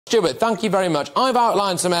Stuart, thank you very much. I've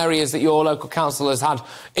outlined some areas that your local council has had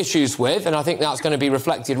issues with, and I think that's going to be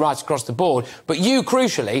reflected right across the board. But you,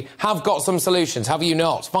 crucially, have got some solutions, have you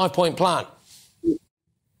not? 5-point plan.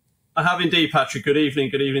 I have indeed, Patrick. Good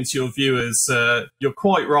evening to your viewers. You're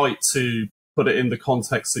quite right to put it in the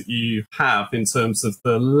context that you have in terms of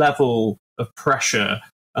the level of pressure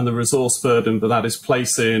and the resource burden that is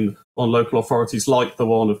placing on local authorities like the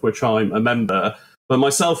one of which I'm a member. But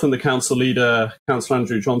myself and the council leader, Councillor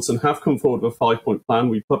Andrew Johnson, have come forward with a 5-point plan.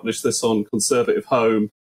 We published this on Conservative Home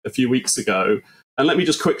a few weeks ago. And let me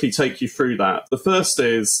just quickly take you through that. The first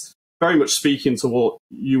is very much speaking to what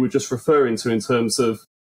you were just referring to in terms of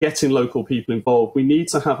getting local people involved. We need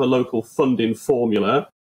to have a local funding formula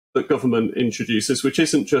that government introduces, which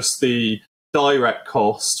isn't just the direct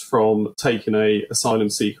cost from taking a asylum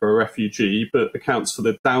seeker or a refugee, but accounts for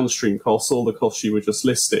the downstream costs, all the costs you were just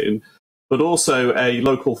listing, but also a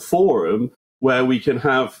local forum where we can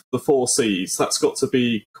have the 4 C's. That's got to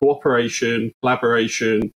be cooperation,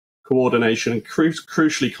 collaboration, coordination, and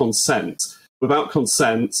crucially consent. Without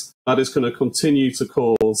consent, that is going to continue to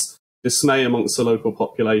cause dismay amongst the local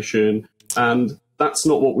population, and that's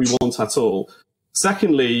not what we want at all.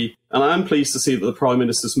 Secondly, and I am pleased to see that the Prime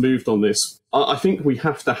Minister's moved on this, I think we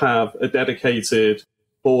have to have a dedicated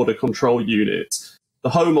border control unit.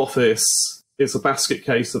 The Home Office is a basket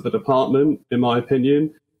case of a department, in my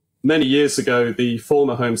opinion. Many years ago, the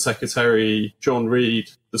former Home Secretary, John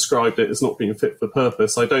Reid, described it as not being fit for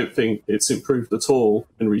purpose. I don't think it's improved at all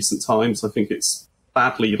in recent times. I think it's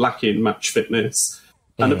badly lacking match fitness.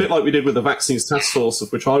 And a bit like we did with the Vaccines Task Force,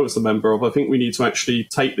 of which I was a member of, I think we need to actually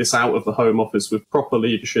take this out of the Home Office with proper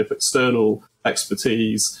leadership, external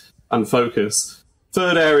expertise and focus.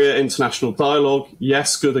 Third area, international dialogue.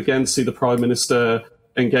 Yes, good again to see the Prime Minister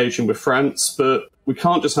engaging with France, but we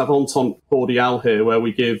can't just have entente cordiale here where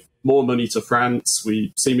we give more money to France,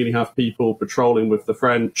 we seemingly have people patrolling with the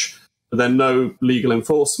French, but then no legal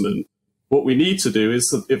enforcement. What we need to do is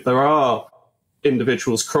that if there are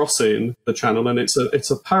individuals crossing the channel, and it's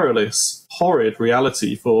a perilous, horrid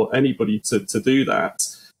reality for anybody to do that,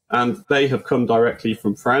 and they have come directly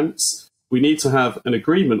from France, we need to have an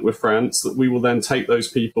agreement with France that we will then take those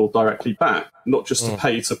people directly back, not just to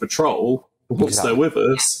pay to patrol, but once they're with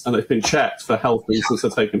us and they've been checked for health reasons,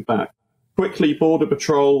 they're taken back. Quickly, border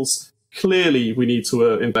patrols. Clearly, we need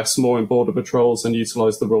to invest more in border patrols and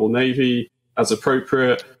utilise the Royal Navy as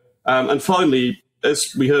appropriate. And finally, as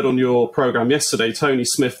we heard on your programme yesterday, Tony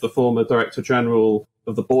Smith, the former Director General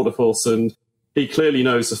of the Border Force, and he clearly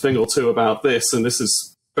knows a thing or two about this, and this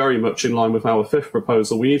is very much in line with our 5th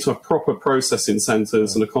proposal. We need to have proper processing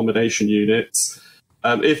centres and accommodation units.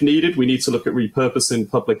 If needed, we need to look at repurposing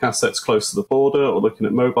public assets close to the border or looking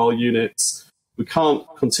at mobile units. We can't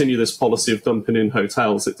continue this policy of dumping in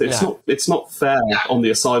hotels. It's not fair on the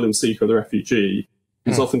asylum seeker or the refugee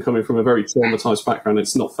who's often coming from a very traumatised background.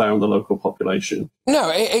 It's not fair on the local population. No,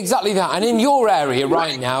 exactly that. And in your area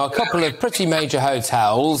right now, a couple of pretty major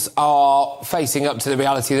hotels are facing up to the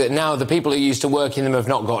reality that now the people who used to work in them have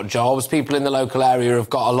not got jobs. People in the local area have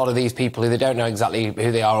got a lot of these people who they don't know exactly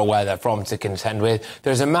who they are or where they're from to contend with.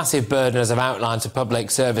 There's a massive burden, as I've outlined, to public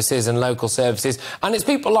services and local services. And it's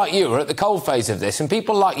people like you who are at the coalface of this, and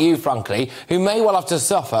people like you, frankly, who may well have to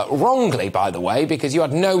suffer, wrongly, by the way, because you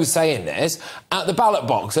had no say in this, at the ballot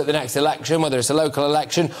box at the next election, whether it's a local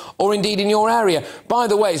election or indeed in your area. By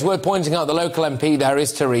the way, it's worth pointing out the local MP there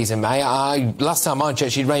is Theresa May. Last time I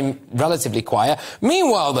checked, she'd remained relatively quiet.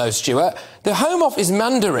 Meanwhile, though, Stuart, the Home Office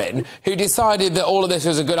Mandarin, who decided that all of this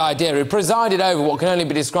was a good idea, who presided over what can only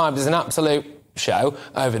be described as an absolute show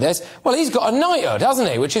over this, well, he's got a knighthood, hasn't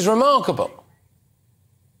he, which is remarkable.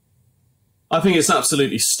 I think it's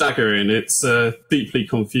absolutely staggering. It's deeply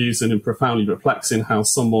confusing and profoundly perplexing how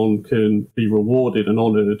someone can be rewarded and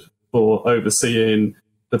honoured for overseeing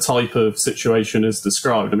the type of situation as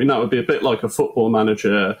described. I mean, that would be a bit like a football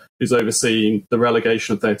manager who's overseeing the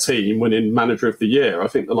relegation of their team winning Manager of the Year. I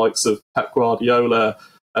think the likes of Pep Guardiola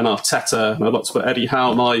and Arteta, and I'd like to put Eddie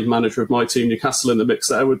Howe, my manager of my team, Newcastle, in the mix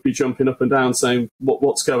there, would be jumping up and down saying,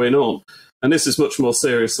 what's going on? And this is much more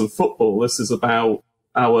serious than football. This is about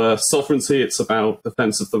our sovereignty, it's about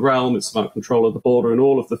defence of the realm, it's about control of the border and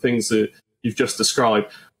all of the things that you've just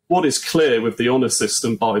described. What is clear with the honour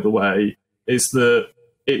system, by the way, is that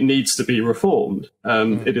it needs to be reformed.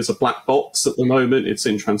 It is a black box at the moment, it's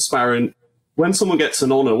intransparent. When someone gets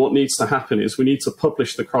an honour, what needs to happen is we need to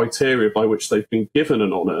publish the criteria by which they've been given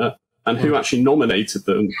an honour and who actually nominated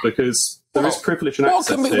them, because There is privilege and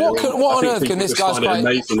access here. What on earth can this guy's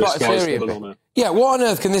criteria be? Yeah, what on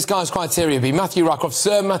earth can this guy's criteria be? Matthew Rycroft,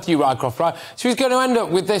 Sir Matthew Rycroft, right? So he's going to end up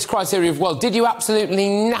with this criteria of, well, did you absolutely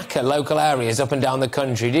knacker local areas up and down the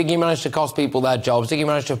country? Did you manage to cost people their jobs? Did you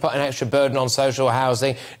manage to put an extra burden on social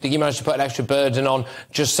housing? Did you manage to put an extra burden on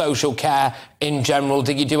just social care in general?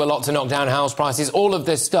 Did you do a lot to knock down house prices? All of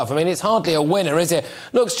this stuff. I mean, it's hardly a winner, is it?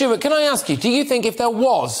 Look, Stuart, can I ask you, do you think if there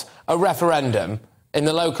was a referendum in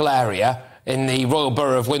the local area, in the Royal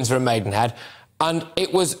Borough of Windsor and Maidenhead, and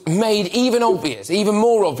it was made even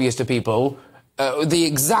more obvious to people, the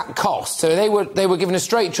exact cost. So they were given a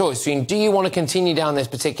straight choice between, do you want to continue down this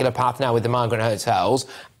particular path now with the migrant hotels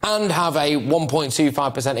and have a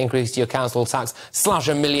 1.25% increase to your council tax /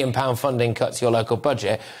 £1 million funding cut to your local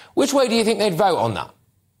budget? Which way do you think they'd vote on that?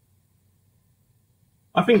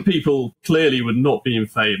 I think people clearly would not be in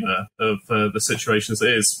favour of the situation as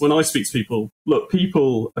it is. When I speak to people, look,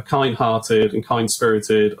 people are kind-hearted and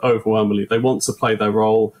kind-spirited overwhelmingly. They want to play their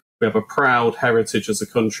role. We have a proud heritage as a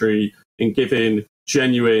country in giving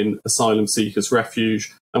genuine asylum seekers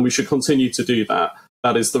refuge, and we should continue to do that.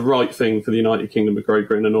 That is the right thing for the United Kingdom of Great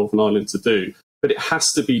Britain and Northern Ireland to do. But it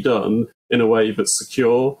has to be done in a way that's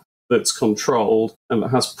secure, that's controlled, and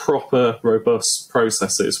that has proper, robust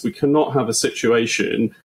processes. We cannot have a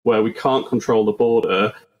situation where we can't control the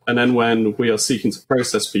border, and then when we are seeking to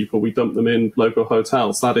process people, we dump them in local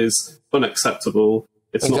hotels. That is unacceptable.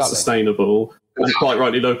 It's not sustainable. And quite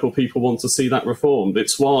rightly, local people want to see that reformed.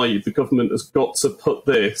 It's why the government has got to put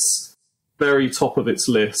this very top of its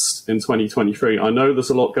list in 2023. I know there's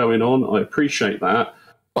a lot going on. I appreciate that.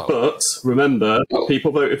 But remember,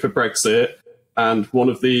 people voted for Brexit. And one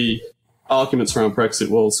of the arguments around Brexit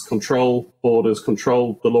was control borders,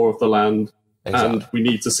 control the law of the land, and we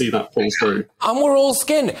need to see that pull through. And we're all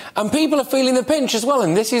skinned, and people are feeling the pinch as well,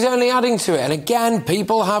 and this is only adding to it. And again,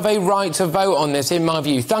 people have a right to vote on this, in my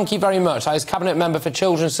view. Thank you very much. I was Cabinet Member for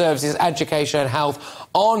Children's Services, Education and Health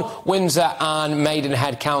on Windsor and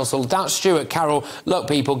Maidenhead Council. That's Stuart Carroll. Look,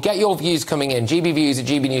 people, get your views coming in.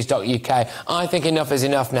 gbviews@gbnews.uk. I think enough is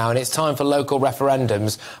enough now, and it's time for local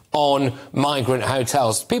referendums on migrant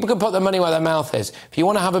hotels. People can put their money where their mouth is. If you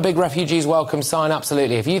want to have a big refugees welcome sign,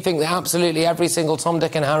 absolutely. If you think that absolutely every single Tom,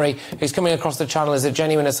 Dick and Harry who's coming across the channel is a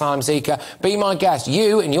genuine asylum seeker, be my guest.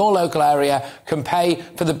 You, in your local area, can pay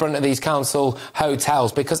for the brunt of these council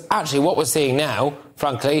hotels, because actually what we're seeing now,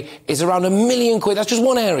 frankly, is around £1 million. That's just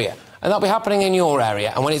one area. And that'll be happening in your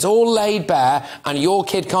area. And when it's all laid bare and your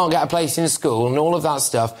kid can't get a place in school and all of that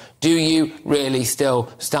stuff, do you really still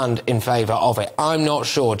stand in favour of it? I'm not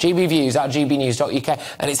sure. gbviews@gbnews.uk.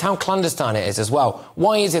 And it's how clandestine it is as well.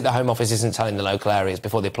 Why is it the Home Office isn't telling the local areas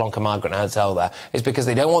before they plonk a migrant hotel there? It's because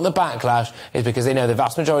they don't want the backlash. It's because they know the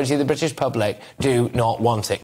vast majority of the British public do not want it.